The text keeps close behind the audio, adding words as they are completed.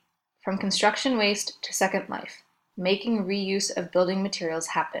From Construction Waste to Second Life, Making Reuse of Building Materials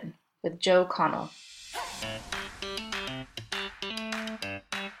Happen, with Joe Connell.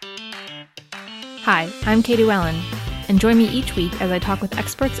 Hi, I'm Katie Wellen, and join me each week as I talk with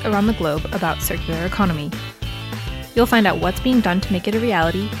experts around the globe about circular economy. You'll find out what's being done to make it a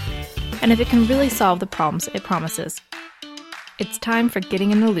reality, and if it can really solve the problems it promises. It's time for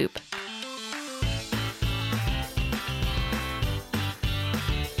Getting in the Loop.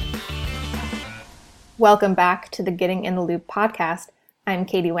 Welcome back to the Getting in the Loop podcast. I'm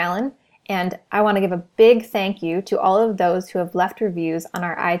Katie Wellen, and I want to give a big thank you to all of those who have left reviews on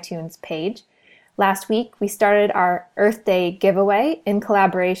our iTunes page. Last week, we started our Earth Day giveaway in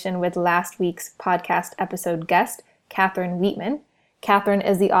collaboration with last week's podcast episode guest, Catherine Wheatman. Catherine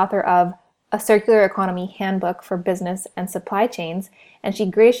is the author of A Circular Economy Handbook for Business and Supply Chains, and she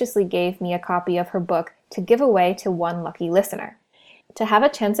graciously gave me a copy of her book to give away to one lucky listener. To have a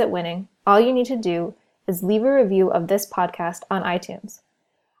chance at winning, all you need to do is leave a review of this podcast on iTunes.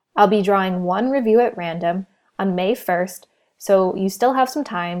 I'll be drawing one review at random on May 1st, so you still have some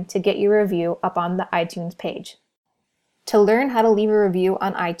time to get your review up on the iTunes page. To learn how to leave a review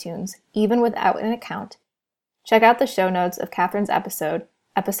on iTunes, even without an account, check out the show notes of Catherine's episode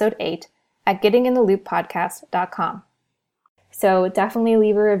 8, at gettinginthelooppodcast.com. So definitely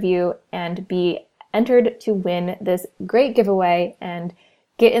leave a review and be entered to win this great giveaway and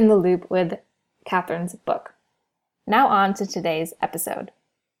get in the loop with Catherine's book. Now on to today's episode.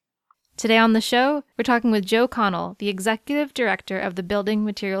 Today on the show, we're talking with Joe Connell, the Executive Director of the Building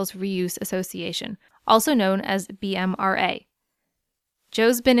Materials Reuse Association, also known as BMRA.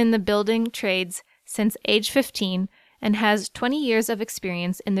 Joe's been in the building trades since age 15 and has 20 years of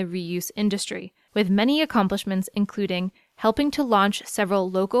experience in the reuse industry, with many accomplishments including helping to launch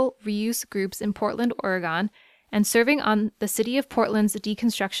several local reuse groups in Portland, Oregon, and serving on the City of Portland's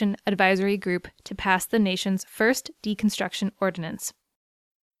Deconstruction Advisory Group to pass the nation's first deconstruction ordinance.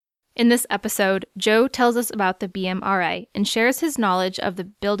 In this episode, Joe tells us about the BMRA and shares his knowledge of the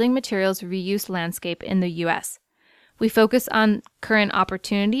building materials reuse landscape in the U.S. We focus on current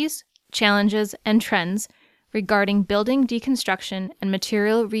opportunities, challenges, and trends regarding building deconstruction and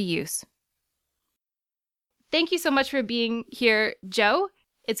material reuse. Thank you so much for being here, Joe.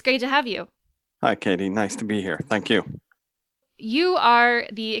 It's great to have you. Hi, Katie. Nice to be here. Thank you. You are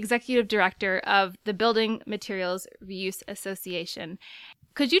the Executive Director of the Building Materials Reuse Association.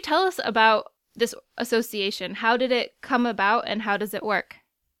 Could you tell us about this association? How did it come about and how does it work?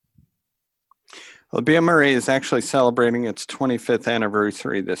 Well, the BMRA is actually celebrating its 25th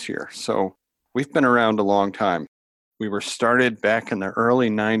anniversary this year. So we've been around a long time. We were started back in the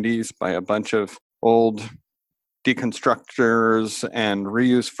early 90s by a bunch of old deconstructors and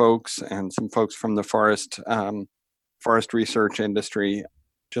reuse folks and some folks from the forest research industry,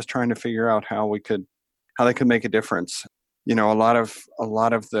 just trying to figure out how they could make a difference. You know, a lot of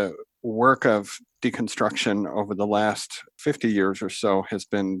the work of deconstruction over the last 50 years or so has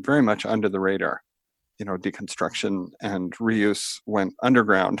been very much under the radar. You know, deconstruction and reuse went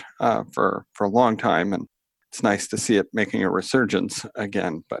underground for a long time, and it's nice to see it making a resurgence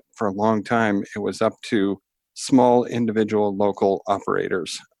again. But for a long time, it was up to small individual local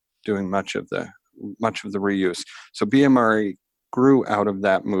operators doing much of the reuse. So BMRA grew out of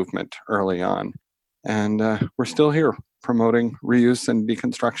that movement early on, and we're still here promoting reuse and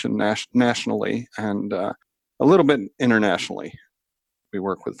deconstruction nationally and a little bit internationally. We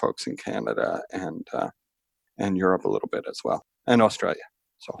work with folks in Canada and Europe a little bit as well, and Australia.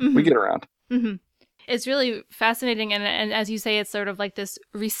 So we get around. Mm-hmm. It's really fascinating, and as you say, it's sort of like this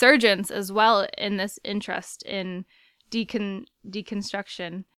resurgence as well in this interest in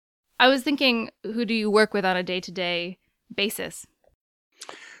deconstruction. I was thinking, who do you work with on a day-to-day basis?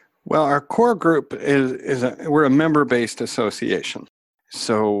 Well, our core group we're a member-based association.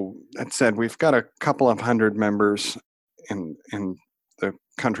 So that said, we've got a couple of hundred members in the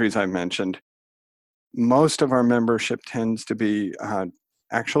countries I mentioned. Most of our membership tends to be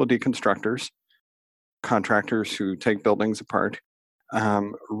actual deconstructors, contractors who take buildings apart,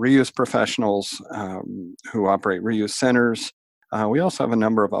 reuse professionals who operate reuse centers. We also have a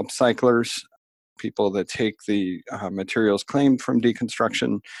number of upcyclers, people that take the materials claimed from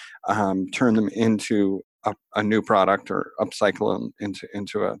deconstruction, turn them into a new product or upcycle them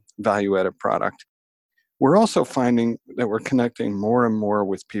into a value-added product. We're also finding that we're connecting more and more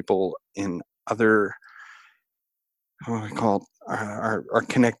with people in other, what we call our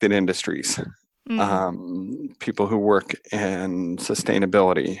connected industries. People who work in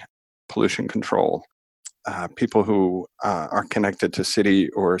sustainability, pollution control, people who are connected to city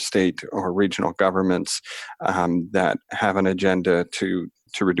or state or regional governments that have an agenda to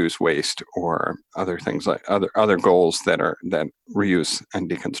to reduce waste or other things like other goals that reuse and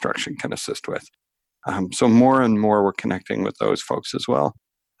deconstruction can assist with. So more and more we're connecting with those folks as well.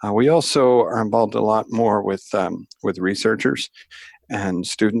 We also are involved a lot more with researchers and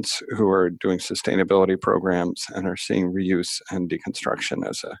students who are doing sustainability programs and are seeing reuse and deconstruction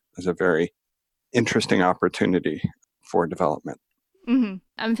as a very interesting opportunity for development. Mm-hmm.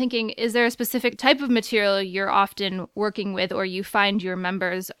 I'm thinking, is there a specific type of material you're often working with or you find your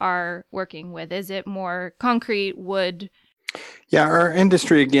members are working with? Is it more concrete, wood? Yeah, our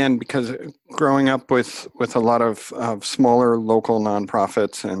industry, again, because growing up with a lot of smaller local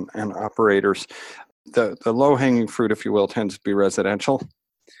nonprofits and operators, the low-hanging fruit, if you will, tends to be residential.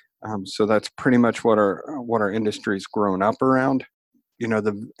 So that's pretty much what our industry's grown up around.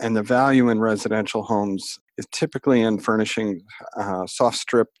 The value in residential homes is typically in furnishing soft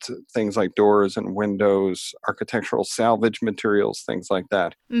stripped things like doors and windows, architectural salvage materials, things like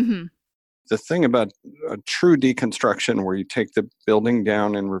that. Mm-hmm. The thing about a true deconstruction where you take the building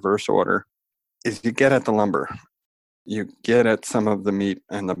down in reverse order is you get at the lumber. You get at some of the meat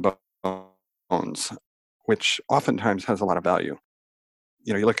and the bones, which oftentimes has a lot of value.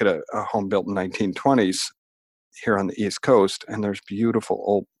 You look at a home built in the 1920s here on the East Coast, and there's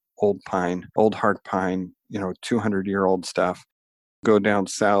beautiful old pine, old heart pine, 200-year-old stuff. Go down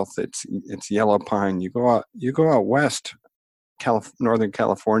south, it's yellow pine. You go out west, Northern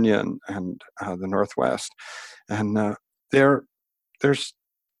California and the Northwest, and there's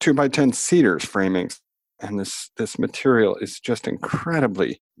 2x10 cedars framings, and this material is just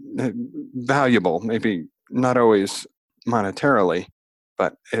incredibly valuable. Maybe not always monetarily,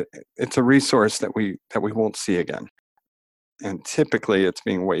 but it's a resource that we won't see again, and typically it's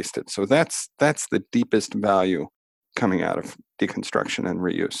being wasted. So that's the deepest value coming out of deconstruction and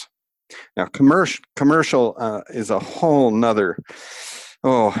reuse. Now, commercial is a whole nother.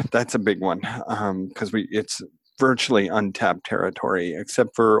 Oh, that's a big one because it's virtually untapped territory, except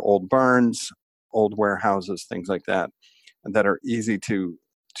for old barns, old warehouses, things like that are easy to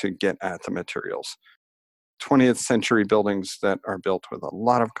get at the materials. 20th century buildings that are built with a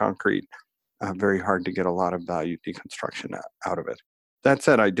lot of concrete, very hard to get a lot of value deconstruction out of it. That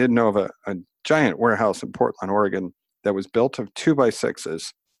said, I did know of a giant warehouse in Portland, Oregon that was built of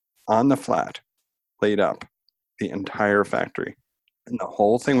 2x6s on the flat, laid up, the entire factory. And the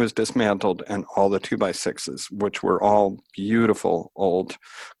whole thing was dismantled, and all the 2x6s, which were all beautiful old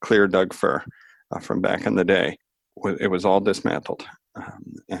clear Doug fir from back in the day, it was all dismantled.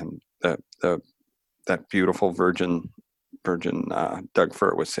 And that beautiful virgin Doug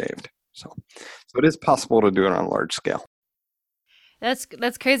fir was saved. So it is possible to do it on a large scale. That's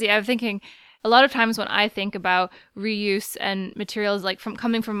crazy. I'm thinking a lot of times when I think about reuse and materials, like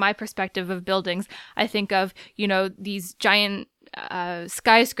coming from my perspective of buildings, I think of, these giant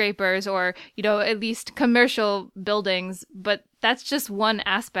skyscrapers or, at least commercial buildings, but that's just one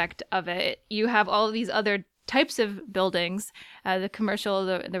aspect of it. You have all of these other types of buildings, the commercial,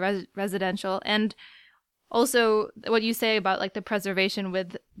 the residential, and also what you say about like the preservation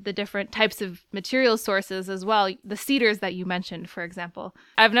with the different types of material sources as well, the cedars that you mentioned, for example.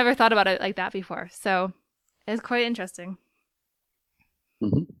 I've never thought about it like that before, so it's quite interesting.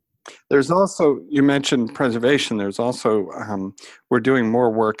 Mm-hmm. There's also, you mentioned preservation, there's also, we're doing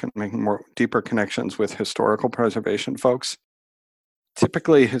more work and making more deeper connections with historical preservation folks.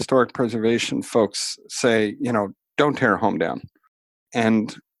 Typically, historic preservation folks say, don't tear a home down.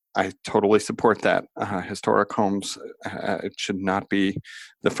 And I totally support that. Historic homes, it should not be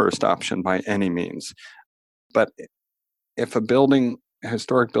the first option by any means. But if a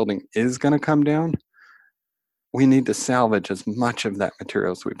historic building is going to come down, we need to salvage as much of that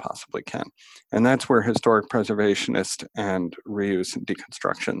material as we possibly can. And that's where historic preservationists and reuse and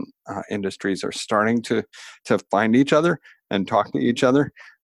deconstruction industries are starting to find each other and talk to each other.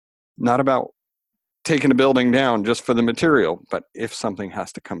 Not about taking a building down just for the material, but if something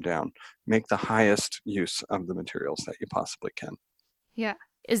has to come down, make the highest use of the materials that you possibly can. Yeah.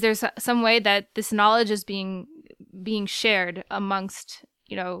 Is there some way that this knowledge is being shared amongst,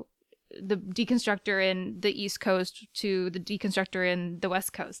 the deconstructor in the East Coast to the deconstructor in the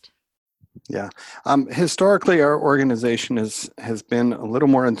West Coast? Yeah. Historically, our organization has been a little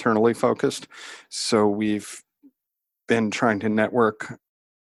more internally focused. So we've been trying to network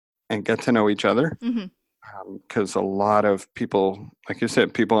and get to know each other. Because a lot of people, like you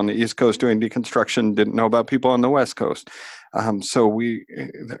said, people on the East Coast doing deconstruction didn't know about people on the West Coast. So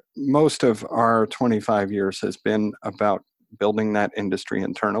most of our 25 years has been about building that industry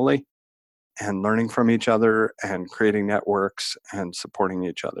internally and learning from each other and creating networks and supporting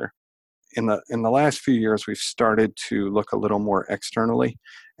each other. in the last few years, we've started to look a little more externally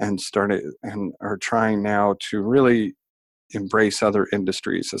and are trying now to really embrace other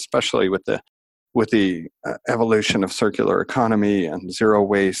industries, especially with the evolution of circular economy and zero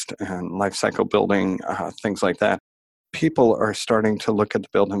waste and life cycle building, things like that. People are starting to look at the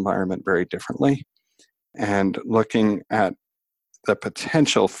built environment very differently and looking at the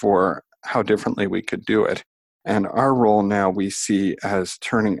potential for how differently we could do it. And our role now we see as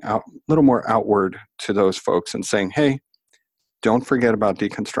turning out a little more outward to those folks and saying, hey, don't forget about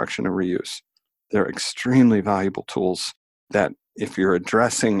deconstruction and reuse. They're extremely valuable tools that if you're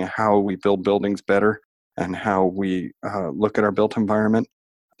addressing how we build buildings better and how we look at our built environment,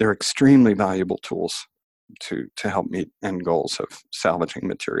 they're extremely valuable tools to help meet end goals of salvaging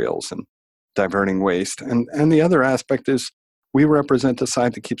materials and diverting waste. And the other aspect is we represent the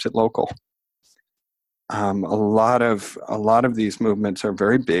side that keeps it local. A lot of these movements are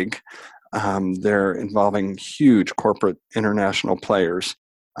very big. They're involving huge corporate international players.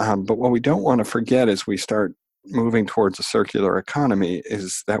 But what we don't want to forget as we start moving towards a circular economy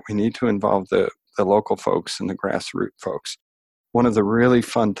is that we need to involve the local folks and the grassroots folks. One of the really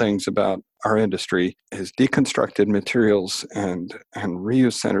fun things about our industry is deconstructed materials and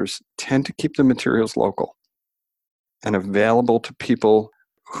reuse centers tend to keep the materials local and available to people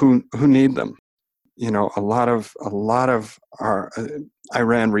who need them. You know, a lot of our I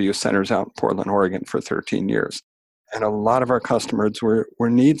ran reuse centers out in Portland, Oregon for 13 years, and a lot of our customers were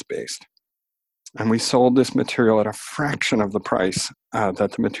needs based, and we sold this material at a fraction of the price that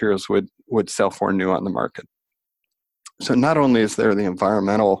the materials would sell for new on the market. So not only is there the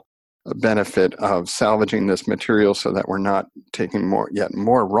environmental benefit of salvaging this material so that we're not taking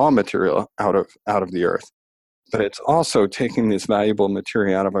more raw material out of the earth, but it's also taking this valuable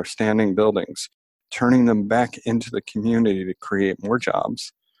material out of our standing buildings, turning them back into the community to create more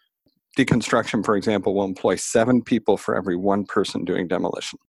jobs. Deconstruction, for example, will employ 7 people for every 1 person doing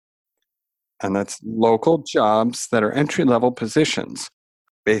demolition. And that's local jobs that are entry-level positions,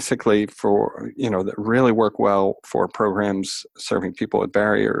 basically for, that really work well for programs serving people with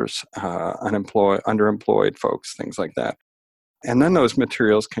barriers, underemployed folks, things like that. And then those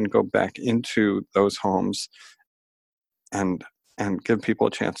materials can go back into those homes and give people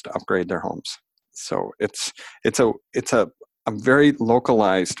a chance to upgrade their homes. So it's a very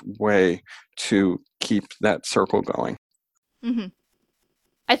localized way to keep that circle going. Mm-hmm.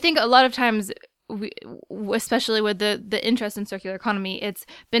 I think a lot of times, especially with the interest in circular economy, it's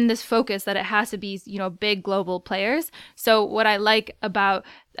been this focus that it has to be, big global players. So what I like about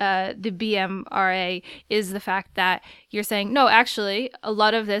the BMRA is the fact that you're saying, no, actually, a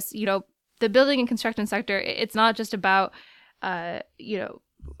lot of this, the building and construction sector, it's not just about,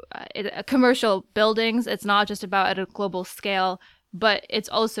 commercial buildings. It's not just about at a global scale, but it's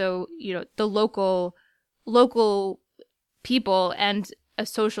also, the local people and a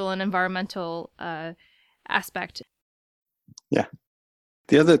social and environmental aspect. Yeah.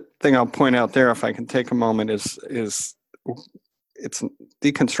 The other thing I'll point out there, if I can take a moment, is it's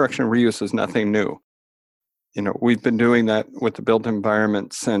deconstruction reuse is nothing new. We've been doing that with the built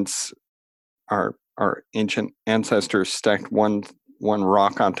environment since our ancient ancestors stacked one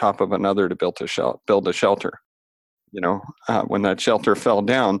rock on top of another to build a shelter. When that shelter fell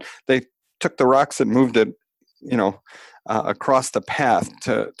down, they took the rocks and moved it, across the path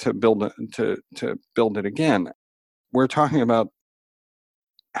to build it again. We're talking about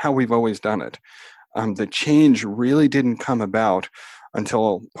how we've always done it. The change really didn't come about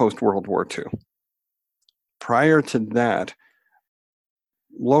until post-World War II. Prior to that,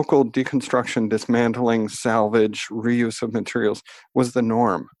 local deconstruction, dismantling, salvage, reuse of materials was the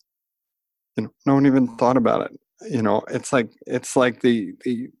norm. No one even thought about it. It's like the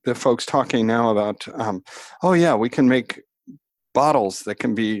folks talking now about, we can make bottles that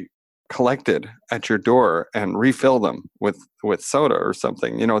can be collected at your door and refill them with soda or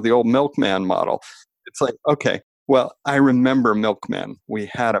something. The old milkman model. It's like, okay, well, I remember Milkman.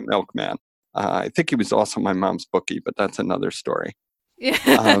 We had a milkman. I think he was also my mom's bookie, but that's another story.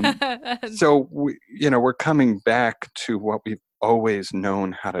 So we're coming back to what we've always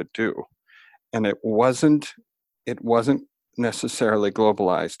known how to do, and it wasn't necessarily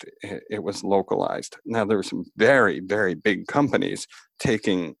globalized. It was localized. Now there were some very, very big companies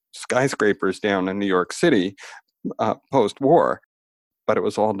taking skyscrapers down in New York City post-war, but it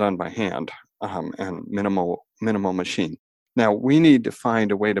was all done by hand and minimal machine. Now we need to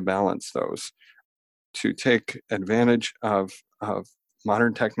find a way to balance those, to take advantage of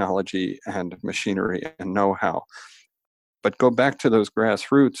modern technology and machinery and know-how, but go back to those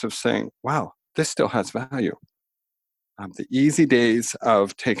grassroots of saying, wow, this still has value. The easy days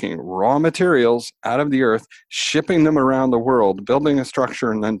of taking raw materials out of the earth, shipping them around the world, building a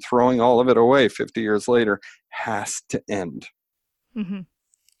structure, and then throwing all of it away 50 years later has to end. Mm-hmm.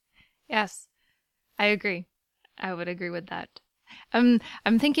 Yes, I agree. I would agree with that. I'm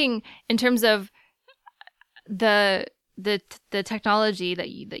thinking in terms of the technology that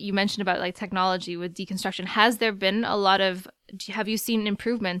you mentioned about, like technology with deconstruction. Has there been a lot of, have you seen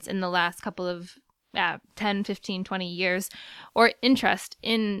improvements in the last couple of 10, 15, 20 years, or interest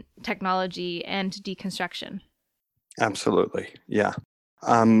in technology and deconstruction? Absolutely, yeah.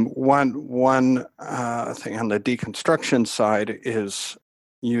 One thing on the deconstruction side is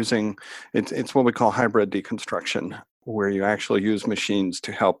using, it's what we call hybrid deconstruction, where you actually use machines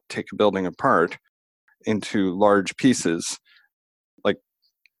to help take a building apart into large pieces, like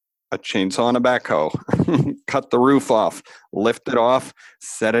a chainsaw and a backhoe, cut the roof off, lift it off,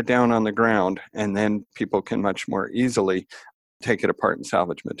 set it down on the ground, and then people can much more easily take it apart and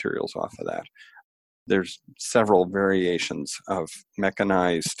salvage materials off of that. There's several variations of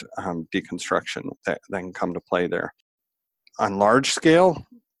mechanized deconstruction that can come to play there. On large scale,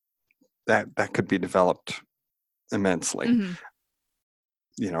 that could be developed immensely.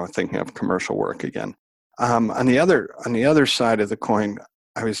 Mm-hmm. Thinking of commercial work again. On the other side of the coin,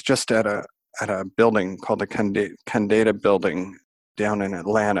 I was just at a building called the Kendata Building down in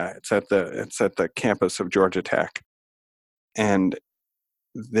Atlanta. It's at the campus of Georgia Tech, and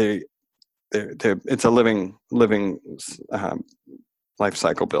it's a living life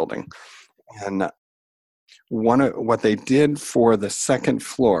cycle building. And what they did for the second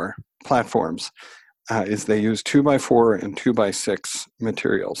floor platforms is they used 2x4 and 2x6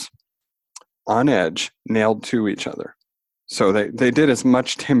 materials on edge, nailed to each other. So they did as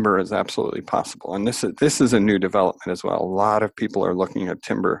much timber as absolutely possible. And this is a new development as well. A lot of people are looking at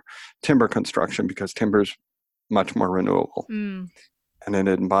timber construction because timber is much more renewable. Mm. And it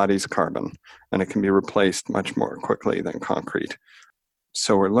embodies carbon, and it can be replaced much more quickly than concrete.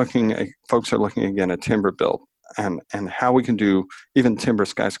 So folks are looking again at timber build and how we can do even timber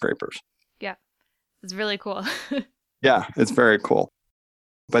skyscrapers. Yeah, it's really cool. Yeah, it's very cool.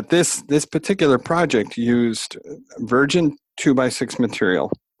 But this particular project used virgin 2x6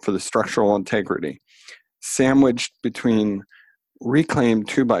 material for the structural integrity, sandwiched between reclaimed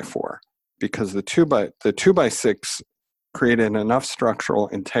 2x4, because the 2x6 created enough structural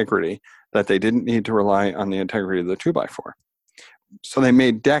integrity that they didn't need to rely on the integrity of the 2x4. So they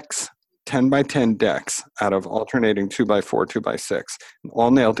made decks, 10x10 decks out of alternating 2x4, 2x6,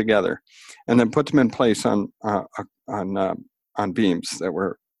 all nailed together, and then put them in place on beams that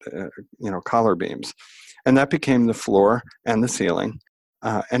were, collar beams. And that became the floor and the ceiling,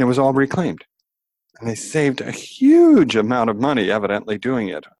 and it was all reclaimed. And they saved a huge amount of money, evidently, doing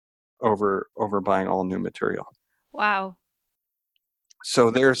it over buying all new material. Wow.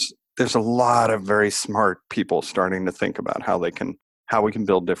 So there's a lot of very smart people starting to think about how we can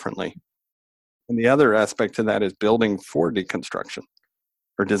build differently. And the other aspect to that is building for deconstruction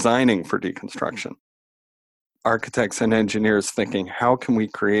or designing for deconstruction. Architects and engineers thinking, how can we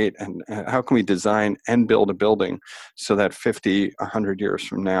create and how can we design and build a building so that 50, 100 years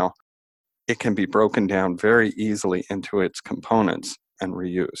from now, it can be broken down very easily into its components and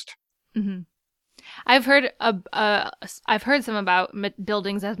reused. Mm-hmm. I've heard some about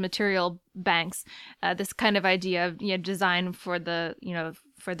buildings as material banks. This kind of idea of design for the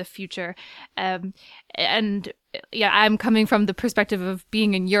future, and I'm coming from the perspective of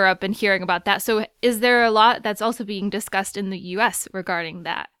being in Europe and hearing about that. So, is there a lot that's also being discussed in the U.S. regarding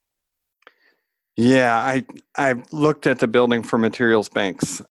that? Yeah, I've looked at the Building for Materials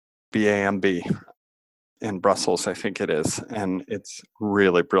Banks, BAMB. In Brussels, I think it is, and it's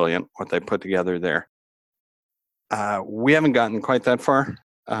really brilliant what they put together there. We haven't gotten quite that far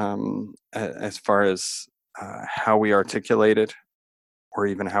as far as how we articulate it or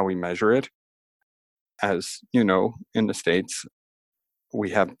even how we measure it. As you know, in the States, we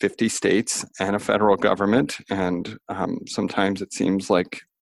have 50 states and a federal government, and sometimes it seems like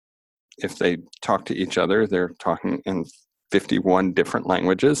if they talk to each other, they're talking in 51 different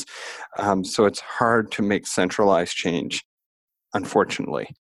languages. So it's hard to make centralized change, unfortunately.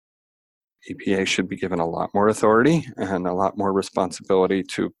 EPA should be given a lot more authority and a lot more responsibility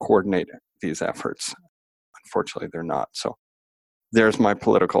to coordinate these efforts. Unfortunately, they're not. So there's my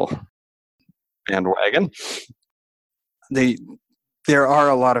political bandwagon. There are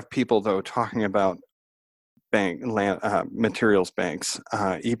a lot of people, though, talking about materials banks.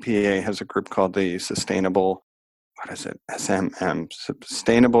 EPA has a group called the Sustainable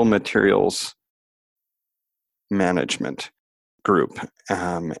Materials Management Group,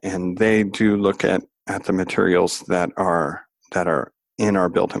 and they do look at at the materials that are in our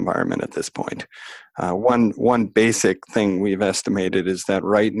built environment at this point. One basic thing we've estimated is that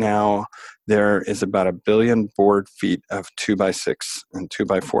right now there is about 1 billion board feet of 2x6 and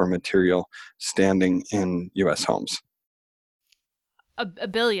 2x4 material standing in U.S. homes. A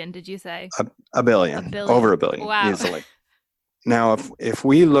billion, did you say? A billion. A billion. Over 1 billion, wow. Easily. Now, if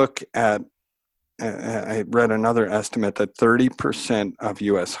we look at, I read another estimate that 30% of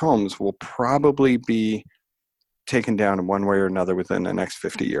U.S. homes will probably be taken down in one way or another within the next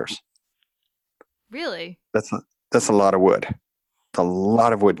 50 years. Really? That's a lot of wood. It's a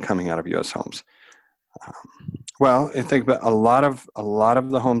lot of wood coming out of U.S. homes. Well, I think that a lot of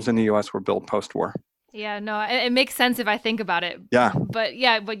the homes in the U.S. were built post-war. Yeah, no, it makes sense if I think about it. Yeah. But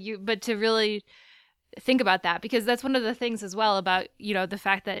to really think about that, because that's one of the things as well about, the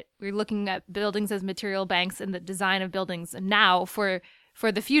fact that we're looking at buildings as material banks and the design of buildings now for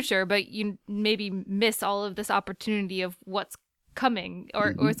the future, but you maybe miss all of this opportunity of what's coming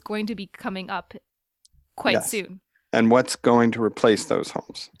or it's going to be coming up quite soon. And what's going to replace those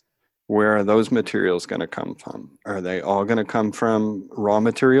homes? Where are those materials going to come from? Are they all going to come from raw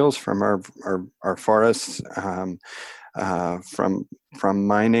materials from our forests, from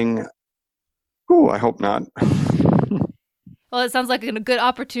mining? Ooh, I hope not. Well, it sounds like a good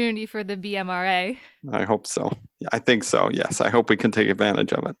opportunity for the BMRA. I hope so. I think so, yes. I hope we can take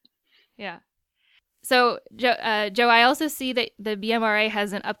advantage of it. Yeah. So, Joe, I also see that the BMRA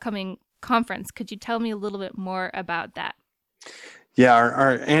has an upcoming conference. Could you tell me a little bit more about that? Yeah,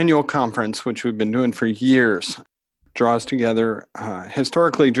 our annual conference, which we've been doing for years,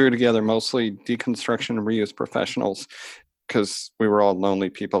 historically drew together mostly deconstruction and reuse professionals because we were all lonely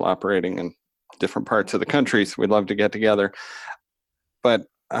people operating in different parts of the country, so we'd love to get together. But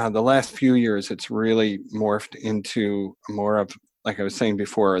the last few years, it's really morphed into more of, like I was saying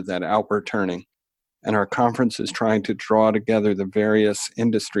before, that outward turning. And our conference is trying to draw together the various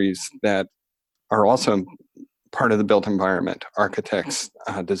industries that are also part of the built environment: architects,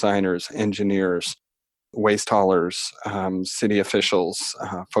 designers, engineers, waste haulers, city officials,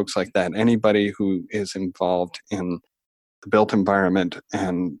 folks like that. Anybody who is involved in the built environment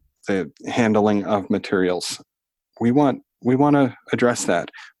and the handling of materials. We want to address that.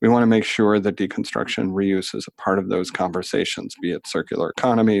 We want to make sure that deconstruction and reuse is a part of those conversations, be it circular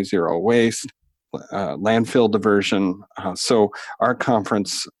economy, zero waste, landfill diversion. So our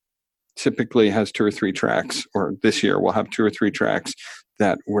conference typically has 2 or 3 tracks, or this year we'll have 2 or 3 tracks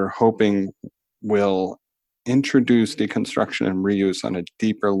that we're hoping will introduce deconstruction and reuse on a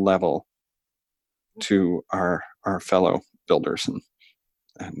deeper level to our fellow builders and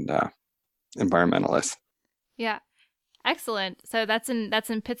environmentalists. Yeah, excellent. So that's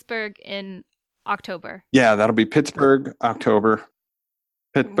in Pittsburgh in October. Yeah, that'll be Pittsburgh, October.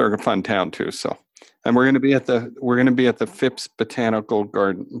 Pittsburgh, a fun town too. So, and we're going to be at the Phipps Botanical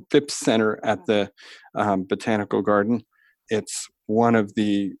Garden, Phipps Center at the Botanical Garden. It's one of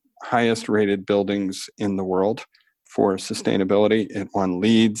the highest rated buildings in the world for sustainability. It won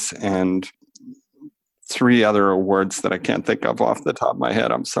LEEDs and 3 other awards that I can't think of off the top of my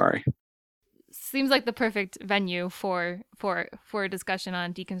head. I'm sorry. Seems like the perfect venue for a discussion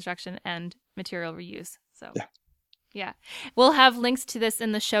on deconstruction and material reuse. So yeah. We'll have links to this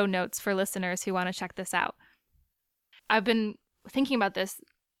in the show notes for listeners who want to check this out. I've been thinking about this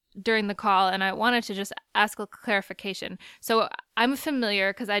during the call, and I wanted to just ask a clarification. So I'm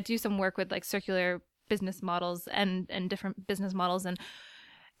familiar, because I do some work with like circular business models and different business models, and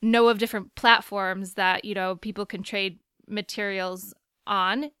know of different platforms that, people can trade materials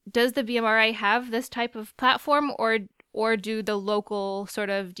on. Does the BMRA have this type of platform, or do the local sort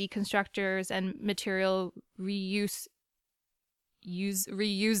of deconstructors and material reusers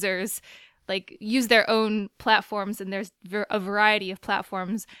like use their own platforms, and there's a variety of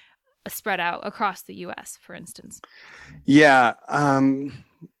platforms spread out across the US, for instance? Yeah,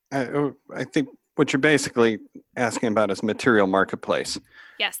 I think what you're basically asking about is material marketplace.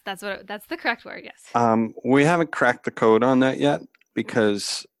 Yes, that's the correct word. Yes. We haven't cracked the code on that yet,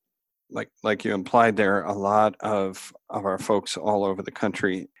 because like you implied there, a lot of our folks all over the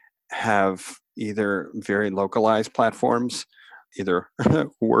country have either very localized platforms, either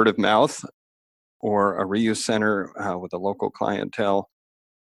word of mouth or a reuse center with a local clientele.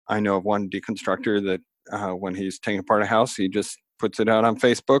 I know of one deconstructor that when he's taking apart a house, he just puts it out on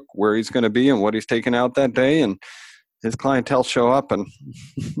Facebook where he's going to be and what he's taking out that day, and his clientele show up and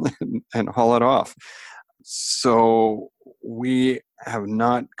and haul it off. So we have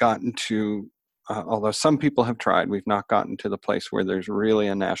not gotten to, although some people have tried, we've not gotten to the place where there's really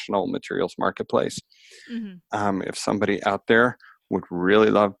a national materials marketplace. Mm-hmm. If somebody out there would really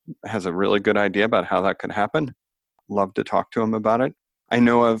love, has a really good idea about how that could happen. Love to talk to them about it. I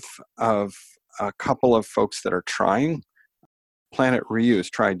know of a couple of folks that are trying. Planet Reuse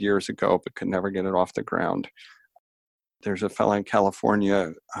tried years ago, but could never get it off the ground. There's a fellow in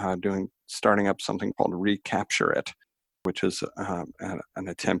California starting up something called Recapture It, which is an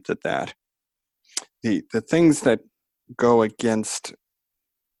attempt at that. The things that go and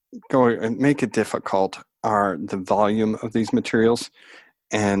make it difficult are the volume of these materials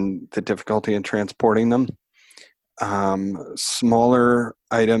and the difficulty in transporting them. Smaller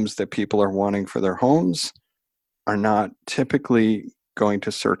items that people are wanting for their homes are not typically going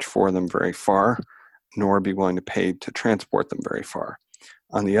to search for them very far, nor be willing to pay to transport them very far.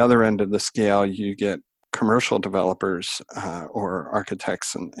 On the other end of the scale, you get commercial developers or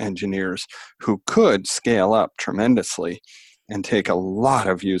architects and engineers who could scale up tremendously and take a lot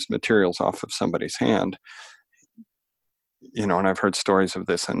of used materials off of somebody's hand. And I've heard stories of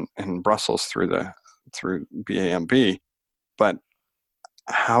this in Brussels through BAMB. But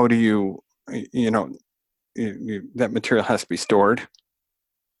how do you that material has to be stored.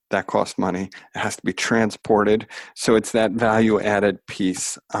 That costs money. It has to be transported. So it's that value added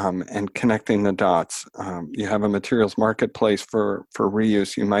piece and connecting the dots. You have a materials marketplace for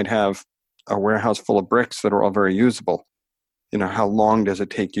reuse. You might have a warehouse full of bricks that are all very usable. How long does it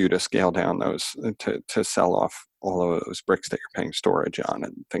take you to scale down those to sell off all of those bricks that you're paying storage on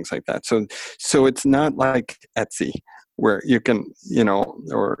and things like that? So it's not like Etsy where you can,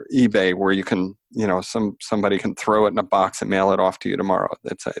 or eBay where you can, somebody can throw it in a box and mail it off to you tomorrow.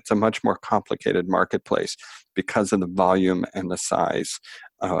 It's a much more complicated marketplace because of the volume and the size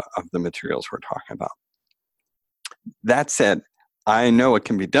of the materials we're talking about. That said, I know it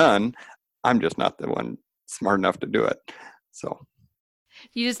can be done. I'm just not the one smart enough to do it. So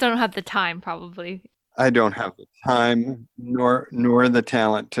you just don't have the time, probably. I don't have the time nor the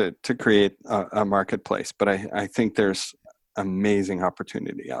talent to create a marketplace, but I think there's amazing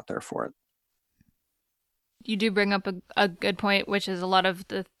opportunity out there for it. You do bring up a good point, which is a lot of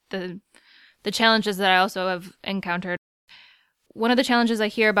the challenges that I also have encountered. One of the challenges I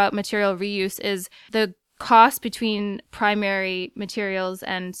hear about material reuse is the cost between primary materials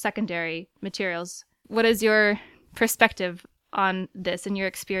and secondary materials. What is your perspective on this and your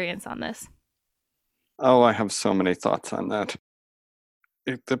experience on this? Oh, I have so many thoughts on that.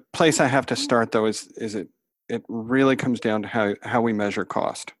 The place I have to start, though, is it really comes down to how we measure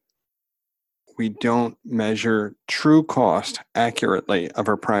cost. We don't measure true cost accurately of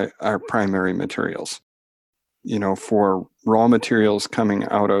our primary materials. For raw materials coming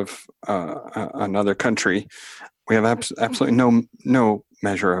out of another country, we have absolutely no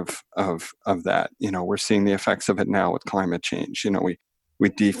measure of that. We're seeing the effects of it now with climate change. We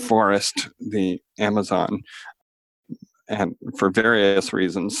deforest the Amazon and for various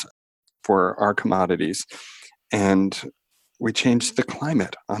reasons for our commodities, and we change the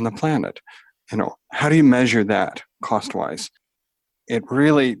climate on the planet. How do you measure that cost-wise? It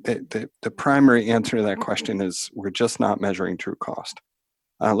really, the primary answer to that question is we're just not measuring true cost.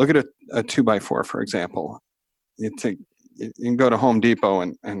 Look at a 2x4, for example. You can go to Home Depot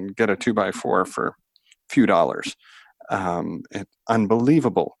and get a 2x4 for a few dollars. It's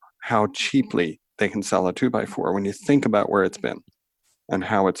unbelievable how cheaply they can sell a 2x4 when you think about where it's been and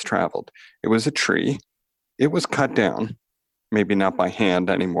how it's traveled. It was a tree. It was cut down, maybe not by hand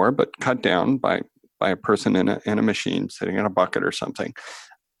anymore, but cut down by a person in a machine sitting in a bucket or something.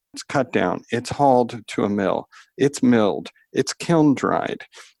 It's cut down. It's hauled to a mill. It's milled. It's kiln dried.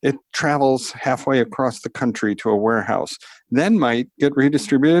 It travels halfway across the country to a warehouse, then might get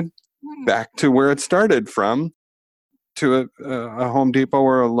redistributed back to where it started from, to a Home Depot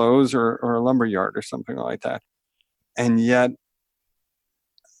or a Lowe's or a lumber yard or something like that. And yet,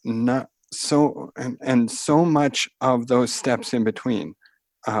 not so, and so much of those steps in between,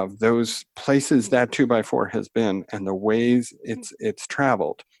 of those places that 2x4 has been and the ways it's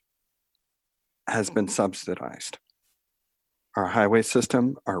traveled, has been subsidized. Our highway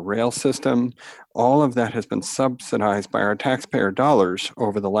system, our rail system, all of that has been subsidized by our taxpayer dollars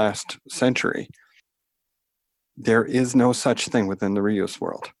over the last century. There is no such thing within the reuse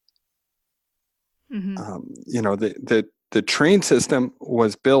world. Mm-hmm. The train system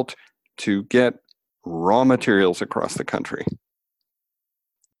was built to get raw materials across the country.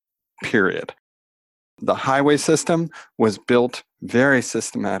 Period. The highway system was built very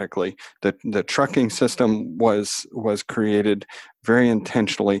systematically. The trucking system was created very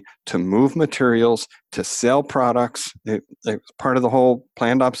intentionally to move materials, to sell products. It was part of the whole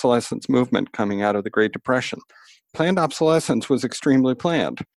planned obsolescence movement coming out of the Great Depression. Planned obsolescence was extremely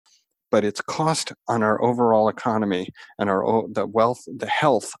planned. but its cost on our overall economy and the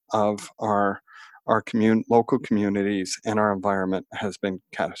health of our local communities and our environment has been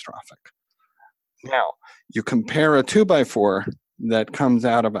catastrophic. Now, you compare a 2x4 that comes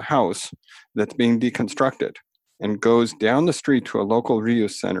out of a house that's being deconstructed and goes down the street to a local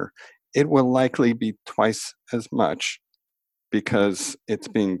reuse center, it will likely be twice as much because it's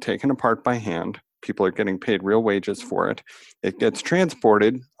being taken apart by hand. People are getting paid real wages for it. It gets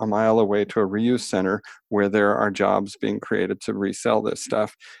transported a mile away to a reuse center where there are jobs being created to resell this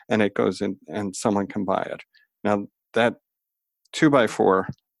stuff, and it goes in and someone can buy it. Now, that 2x4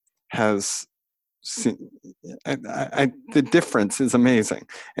 has the difference is amazing,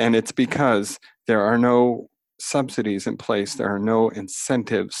 and it's because there are no subsidies in place. There are no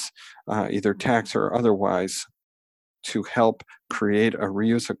incentives, either tax or otherwise, to help create a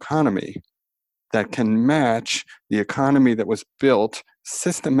reuse economy that can match the economy that was built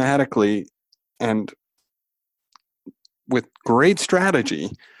systematically and with great strategy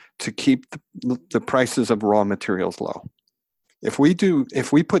to keep the prices of raw materials low. If we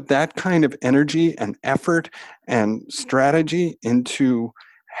put that kind of energy and effort and strategy into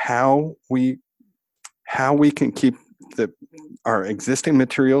how we can keep our existing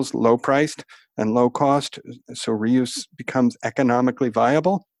materials low priced and low cost, so reuse becomes economically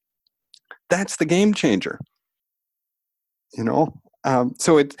viable, that's the game changer.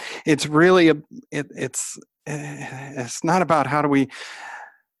 So it's really it's not about how do we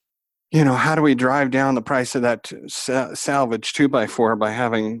drive down the price of that salvage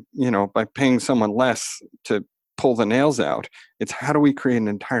 2x4 by paying someone less to pull the nails out. It's how do we create an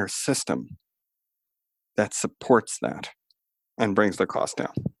entire system that supports that and brings the cost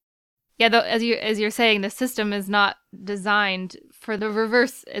down. Yeah, as you're saying, the system is not designed for the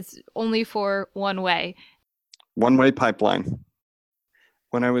reverse. It's only for one way. One-way pipeline.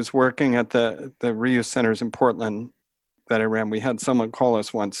 When I was working at the reuse centers in Portland that I ran, we had someone call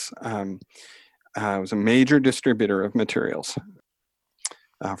us once. It was a major distributor of materials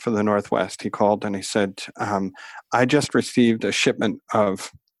for the Northwest. He called and he said, I just received a shipment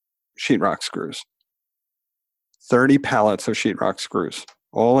of sheetrock screws. 30 pallets of sheetrock screws,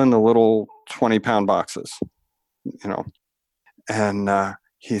 all in the little 20-pound boxes, And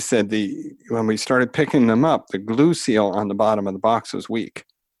he said when we started picking them up, the glue seal on the bottom of the box was weak.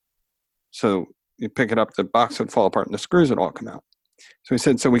 So you pick it up, the box would fall apart and the screws would all come out. So he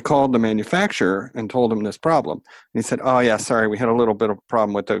said, so we called the manufacturer and told him this problem. And he said, oh yeah, sorry, we had a little bit of a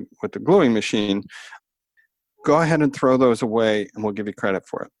problem with the gluing machine. Go ahead and throw those away and we'll give you credit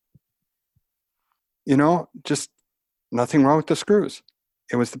for it. Just nothing wrong with the screws.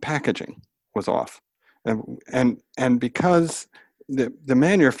 It was the packaging was off. And because the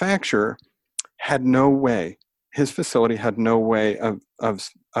manufacturer had no way, his facility had no way of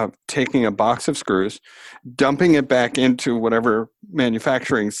taking a box of screws, dumping it back into whatever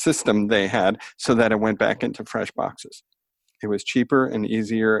manufacturing system they had so that it went back into fresh boxes. It was cheaper and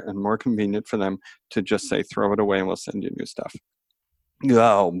easier and more convenient for them to just say, throw it away and we'll send you new stuff.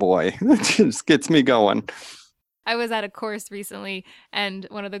 Oh boy, it just gets me going. I was at a course recently and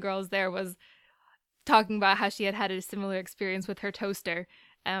one of the girls there was talking about how she had a similar experience with her toaster.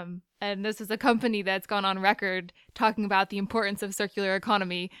 And this is a company that's gone on record talking about the importance of circular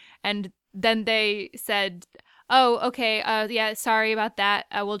economy. And then they said, oh, okay, yeah, sorry about that.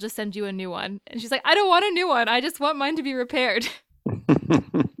 We'll just send you a new one. And she's like, I don't want a new one. I just want mine to be repaired.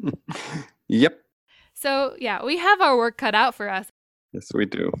 Yep. So, yeah, we have our work cut out for us. Yes, we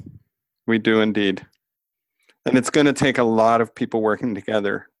do. We do indeed. And it's going to take a lot of people working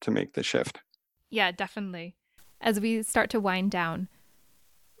together to make the shift. Yeah, definitely. As we start to wind down,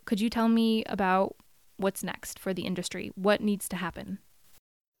 could you tell me about what's next for the industry? What needs to happen?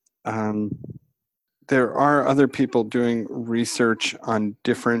 There are other people doing research on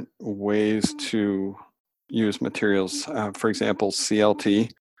different ways to use materials. For example,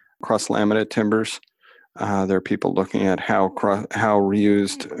 CLT, cross-laminate timbers. There are people looking at how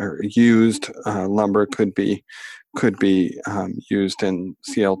reused or used lumber could be used in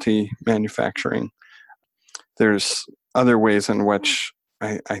CLT manufacturing. There's other ways in which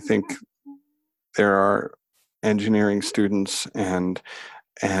I think there are engineering students and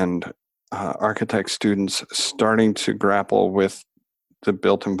architect students starting to grapple with the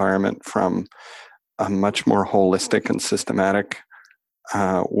built environment from a much more holistic and systematic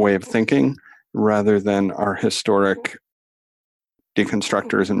way of thinking, rather than our historic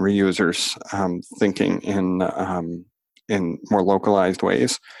deconstructors and reusers thinking in more localized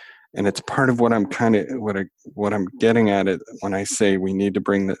ways. And it's part of what I'm getting at it when I say we need to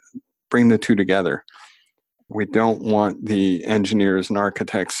bring the two together. We don't want the engineers and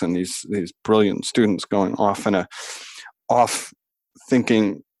architects and these brilliant students going off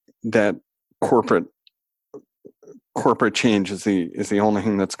thinking that corporate change is the only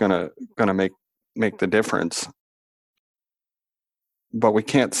thing that's gonna make the difference. But we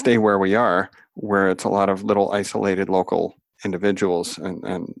can't stay where we are, where it's a lot of little isolated local individuals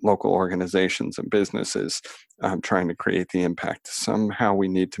and local organizations and businesses trying to create the impact. Somehow we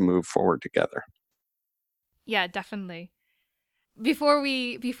need to move forward together. Yeah, definitely. Before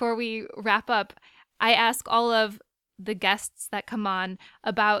we wrap up, I ask all of the guests that come on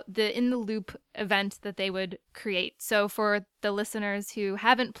about the In the Loop event that they would create. So for the listeners who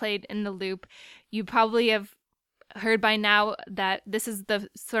haven't played In the Loop, you probably have heard by now that this is the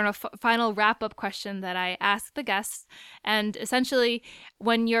sort of final wrap-up question that I ask the guests. And essentially,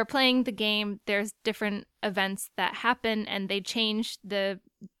 when you're playing the game, there's different events that happen and they change the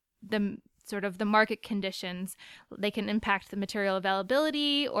sort of the market conditions. They can impact the material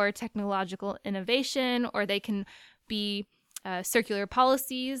availability or technological innovation, or they can be circular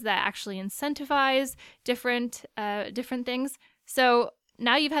policies that actually incentivize different things. So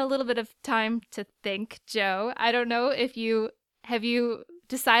now you've had a little bit of time to think, Joe. I don't know if you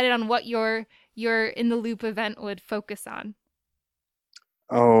decided on what your In the Loop event would focus on.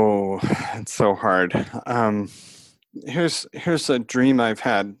 Oh, it's so hard. Here's a dream I've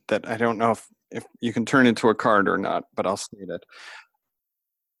had that I don't know if you can turn into a card or not, but I'll state it.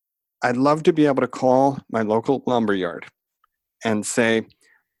 I'd love to be able to call my local lumberyard and say,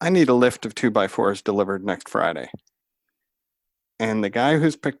 I need a lift of 2x4s delivered next Friday. And the guy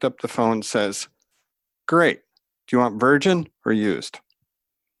who's picked up the phone says, great, do you want virgin or used?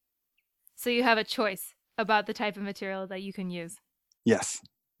 So you have a choice about the type of material that you can use. Yes,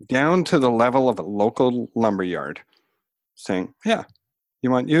 down to the level of a local lumberyard, saying, yeah,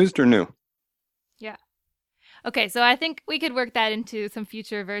 you want used or new? Yeah. Okay, so I think we could work that into some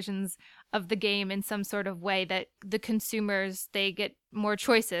future versions of the game in some sort of way that the consumers, they get more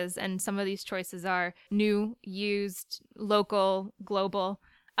choices, and some of these choices are new, used, local, global.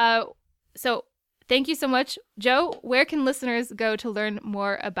 So thank you so much. Joe, where can listeners go to learn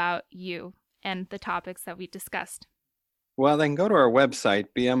more about you and the topics that we discussed? Well, they can go to our website,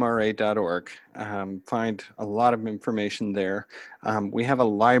 bmra.org, find a lot of information there. We have a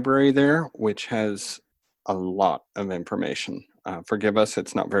library there, which has a lot of information. Forgive us,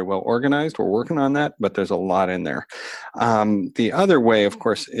 it's not very well organized. We're working on that, but there's a lot in there. The other way, of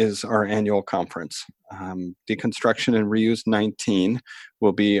course, is our annual conference. Deconstruction and Reuse 19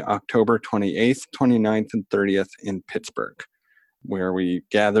 will be October 28th, 29th, and 30th in Pittsburgh, where we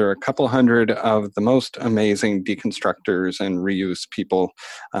gather a couple hundred of the most amazing deconstructors and reuse people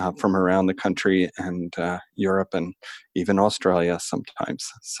from around the country and Europe and even Australia sometimes.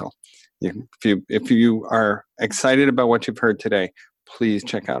 So if you are excited about what you've heard today, please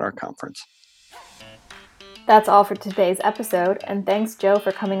check out our conference. That's all for today's episode, and thanks, Joe,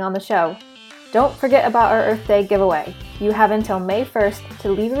 for coming on the show. Don't forget about our Earth Day giveaway. You have until May 1st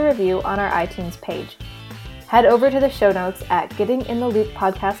to leave a review on our iTunes page. Head over to the show notes at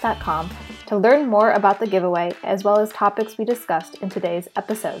gettinginthelooppodcast.com to learn more about the giveaway as well as topics we discussed in today's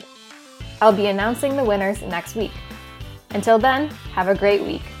episode. I'll be announcing the winners next week. Until then, have a great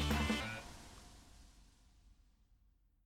week.